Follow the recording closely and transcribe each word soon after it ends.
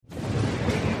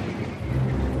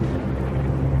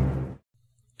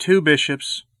two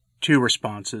bishops, two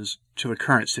responses to the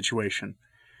current situation.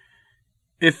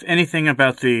 If anything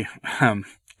about the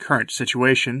current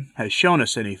situation has shown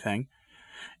us anything,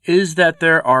 is that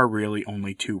there are really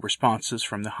only two responses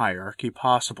from the hierarchy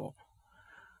possible.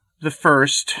 The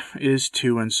first is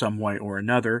to, in some way or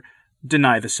another,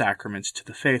 deny the sacraments to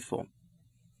the faithful,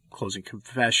 closing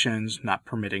confessions, not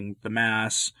permitting the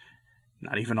Mass,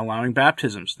 not even allowing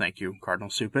baptisms, thank you, Cardinal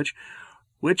Cupich,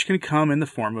 which can come in the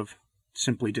form of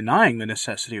simply denying the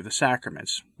necessity of the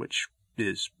sacraments, which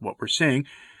is what we're seeing.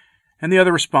 And the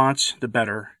other response, the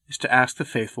better, is to ask the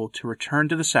faithful to return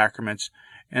to the sacraments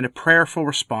and a prayerful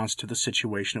response to the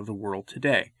situation of the world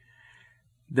today.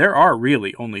 There are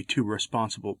really only two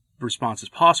responses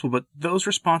possible, but those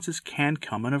responses can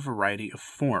come in a variety of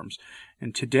forms.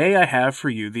 And today I have for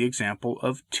you the example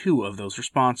of two of those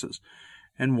responses,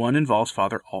 and one involves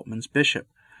Father Altman's bishop.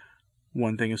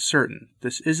 One thing is certain,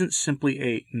 this isn't simply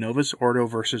a Novus Ordo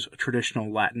versus a traditional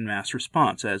Latin Mass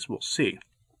response, as we'll see.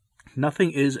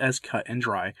 Nothing is as cut and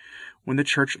dry when the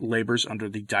Church labors under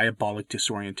the diabolic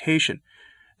disorientation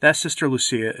that Sister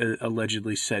Lucia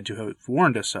allegedly said to have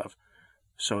warned us of.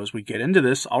 So as we get into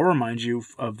this, I'll remind you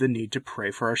of the need to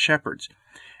pray for our shepherds,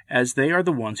 as they are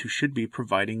the ones who should be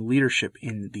providing leadership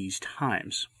in these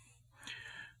times.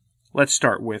 Let's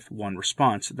start with one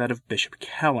response, that of Bishop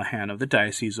Callahan of the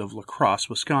Diocese of La Crosse,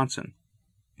 Wisconsin.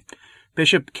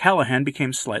 Bishop Callahan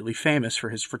became slightly famous for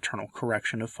his fraternal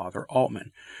correction of Father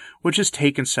Altman, which has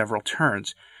taken several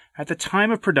turns. At the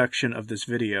time of production of this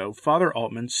video, Father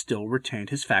Altman still retained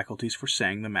his faculties for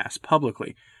saying the Mass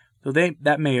publicly, though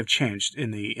that may have changed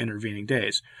in the intervening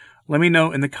days. Let me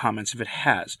know in the comments if it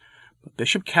has. But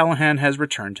Bishop Callahan has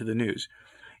returned to the news.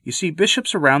 You see,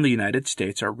 bishops around the United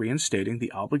States are reinstating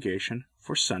the obligation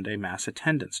for Sunday Mass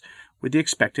attendance, with the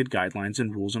expected guidelines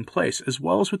and rules in place, as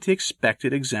well as with the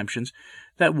expected exemptions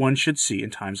that one should see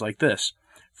in times like this.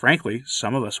 Frankly,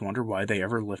 some of us wonder why they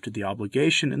ever lifted the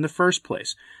obligation in the first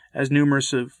place, as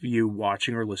numerous of you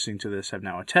watching or listening to this have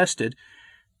now attested,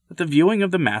 that the viewing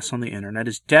of the Mass on the internet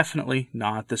is definitely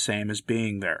not the same as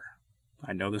being there.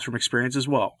 I know this from experience as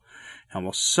well. And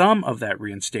while some of that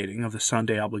reinstating of the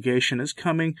Sunday obligation is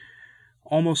coming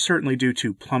almost certainly due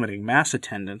to plummeting Mass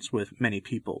attendance, with many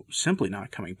people simply not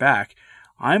coming back,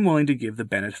 I'm willing to give the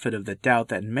benefit of the doubt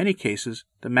that in many cases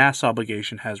the Mass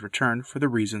obligation has returned for the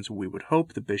reasons we would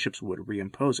hope the bishops would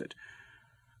reimpose it.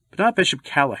 But not Bishop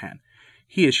Callahan.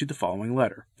 He issued the following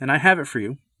letter, and I have it for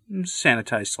you,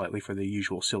 sanitized slightly for the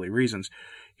usual silly reasons.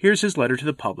 Here's his letter to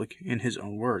the public in his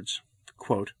own words.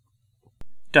 Quote,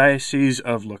 Diocese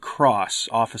of La Crosse,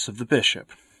 Office of the Bishop,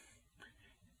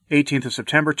 18th of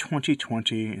September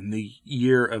 2020, in the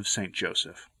year of St.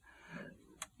 Joseph.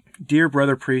 Dear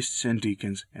brother priests and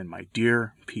deacons, and my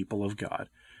dear people of God,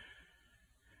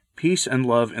 peace and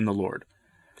love in the Lord.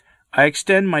 I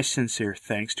extend my sincere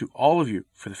thanks to all of you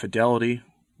for the fidelity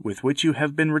with which you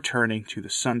have been returning to the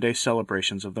Sunday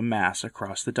celebrations of the Mass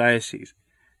across the diocese.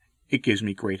 It gives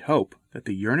me great hope that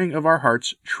the yearning of our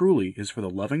hearts truly is for the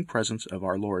loving presence of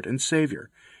our Lord and Savior,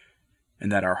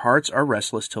 and that our hearts are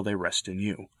restless till they rest in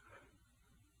you.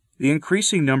 The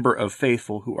increasing number of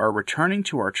faithful who are returning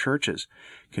to our churches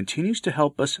continues to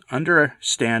help us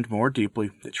understand more deeply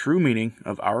the true meaning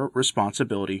of our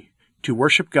responsibility to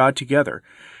worship God together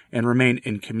and remain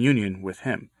in communion with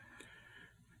Him.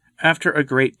 After a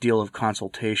great deal of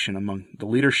consultation among the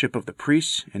leadership of the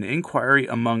priests and inquiry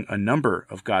among a number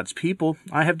of God's people,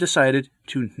 I have decided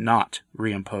to not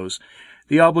reimpose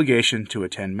the obligation to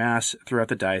attend Mass throughout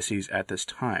the diocese at this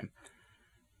time.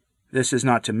 This is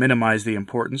not to minimize the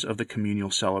importance of the communal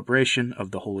celebration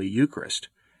of the Holy Eucharist.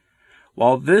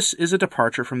 While this is a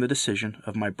departure from the decision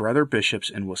of my brother bishops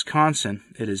in Wisconsin,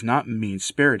 it is not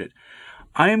mean-spirited.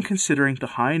 I am considering the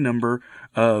high number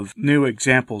of new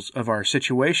examples of our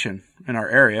situation in our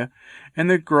area and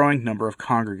the growing number of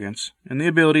congregants and the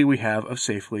ability we have of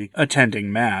safely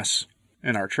attending Mass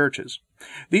in our churches.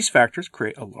 These factors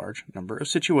create a large number of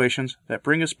situations that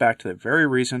bring us back to the very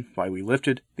reason why we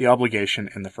lifted the obligation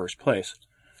in the first place.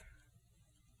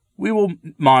 We will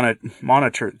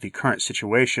monitor the current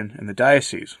situation in the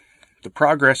diocese, the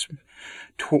progress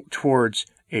towards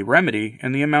a remedy,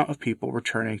 and the amount of people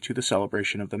returning to the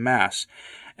celebration of the Mass,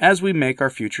 as we make our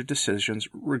future decisions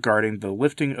regarding the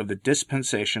lifting of the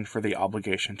dispensation for the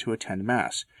obligation to attend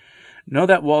Mass. Know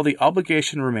that while the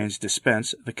obligation remains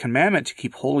dispensed, the commandment to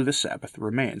keep holy the Sabbath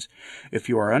remains. If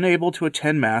you are unable to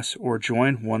attend Mass or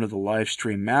join one of the live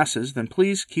stream Masses, then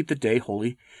please keep the day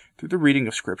holy through the reading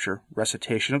of Scripture,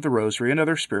 recitation of the Rosary, and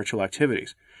other spiritual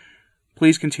activities.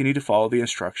 Please continue to follow the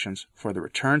instructions for the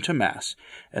return to Mass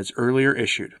as earlier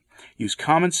issued. Use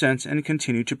common sense and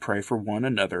continue to pray for one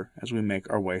another as we make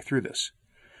our way through this.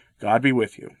 God be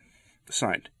with you.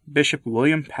 Signed, Bishop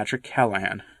William Patrick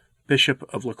Callahan, Bishop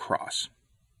of La Crosse.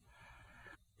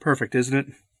 Perfect, isn't it?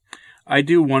 I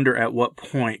do wonder at what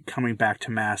point coming back to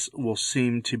Mass will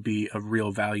seem to be of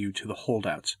real value to the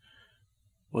holdouts.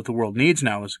 What the world needs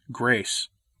now is grace,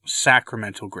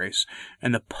 sacramental grace,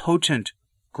 and the potent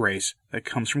grace that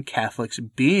comes from Catholics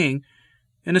being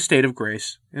in a state of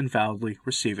grace and validly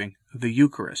receiving the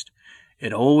Eucharist.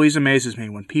 It always amazes me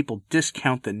when people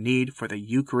discount the need for the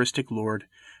Eucharistic Lord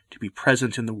to be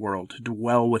present in the world, to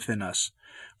dwell within us,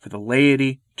 for the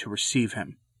laity to receive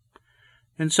him.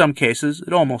 In some cases,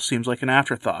 it almost seems like an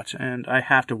afterthought, and I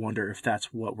have to wonder if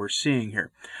that's what we're seeing here.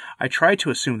 I try to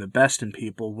assume the best in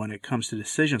people when it comes to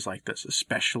decisions like this,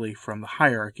 especially from the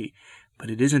hierarchy, but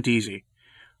it isn't easy.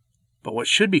 But what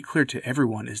should be clear to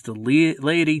everyone is the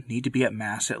laity need to be at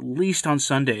Mass at least on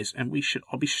Sundays, and we should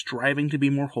all be striving to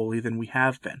be more holy than we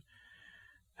have been.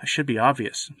 That should be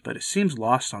obvious, but it seems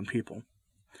lost on people.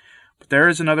 But there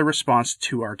is another response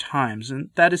to our times,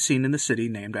 and that is seen in the city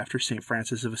named after St.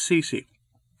 Francis of Assisi,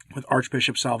 with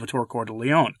Archbishop Salvatore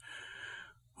Cordileone,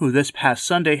 who this past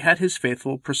Sunday had his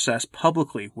faithful process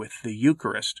publicly with the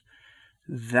Eucharist.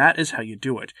 That is how you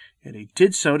do it, and he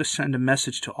did so to send a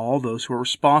message to all those who are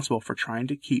responsible for trying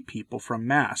to keep people from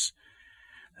Mass.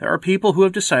 There are people who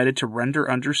have decided to render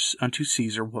unto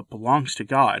Caesar what belongs to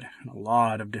God in a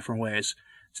lot of different ways.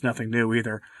 It's nothing new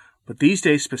either. But these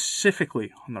days,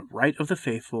 specifically on the right of the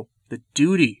faithful, the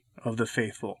duty of the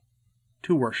faithful,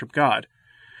 to worship God.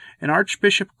 And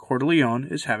Archbishop Cordileone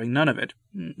is having none of it,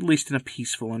 at least in a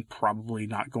peaceful and probably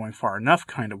not going far enough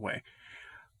kind of way.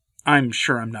 I'm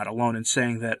sure I'm not alone in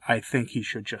saying that I think he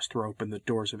should just throw open the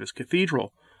doors of his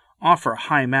cathedral, offer a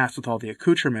high Mass with all the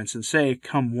accoutrements, and say,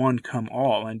 "Come one, come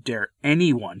all," and dare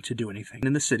anyone to do anything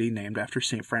in the city named after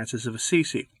St. Francis of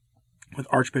Assisi, with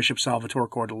Archbishop Salvatore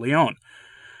Cordileone,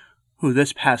 who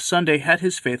this past Sunday had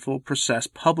his faithful process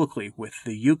publicly with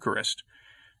the Eucharist.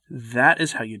 That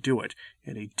is how you do it,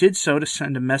 and he did so to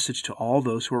send a message to all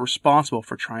those who are responsible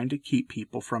for trying to keep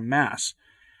people from Mass.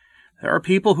 There are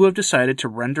people who have decided to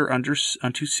render unto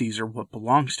Caesar what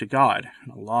belongs to God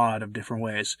in a lot of different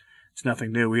ways. It's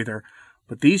nothing new either.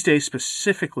 But these days,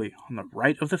 specifically on the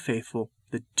right of the faithful,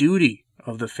 the duty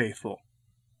of the faithful,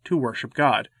 to worship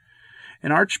God.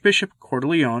 And Archbishop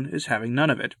Cordileone is having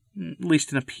none of it, at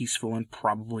least in a peaceful and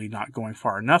probably not going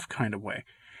far enough kind of way.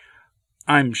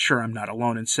 I'm sure I'm not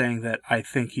alone in saying that I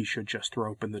think he should just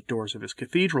throw open the doors of his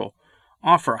cathedral,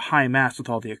 offer a high Mass with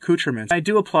all the accoutrements. I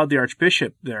do applaud the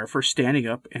Archbishop there for standing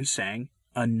up and saying,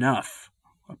 enough.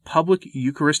 A public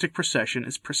Eucharistic procession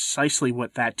is precisely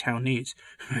what that town needs,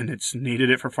 and it's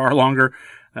needed it for far longer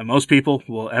than most people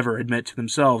will ever admit to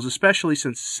themselves, especially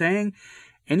since saying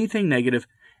anything negative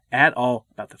at all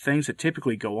about the things that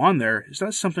typically go on there is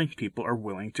not something people are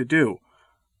willing to do,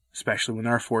 especially when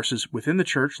there are forces within the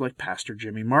church like Pastor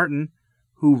Jimmy Martin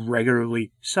who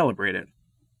regularly celebrate it.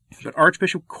 But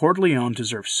Archbishop Cordileone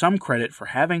deserves some credit for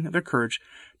having the courage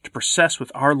to process with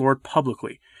our Lord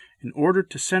publicly in order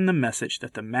to send the message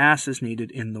that the Mass is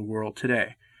needed in the world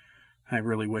today. I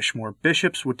really wish more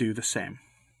bishops would do the same.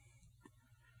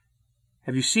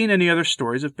 Have you seen any other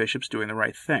stories of bishops doing the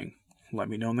right thing? Let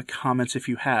me know in the comments if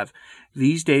you have.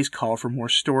 These days call for more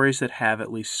stories that have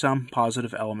at least some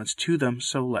positive elements to them,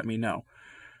 so let me know.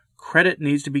 Credit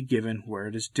needs to be given where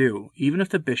it is due, even if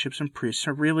the bishops and priests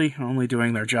are really only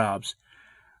doing their jobs.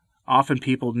 Often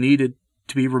people needed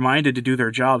to be reminded to do their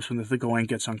jobs when the going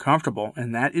gets uncomfortable,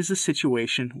 and that is the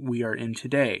situation we are in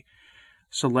today.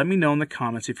 So let me know in the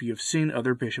comments if you have seen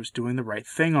other bishops doing the right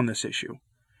thing on this issue.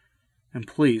 And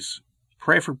please,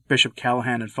 pray for Bishop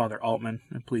Callahan and Father Altman,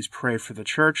 and please pray for the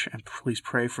Church, and please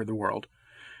pray for the world.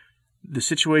 The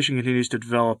situation continues to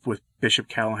develop with Bishop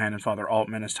Callahan and Father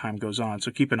Altman as time goes on,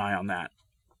 so keep an eye on that.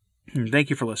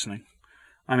 Thank you for listening.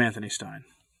 I'm Anthony Stein.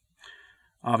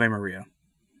 Ave Maria.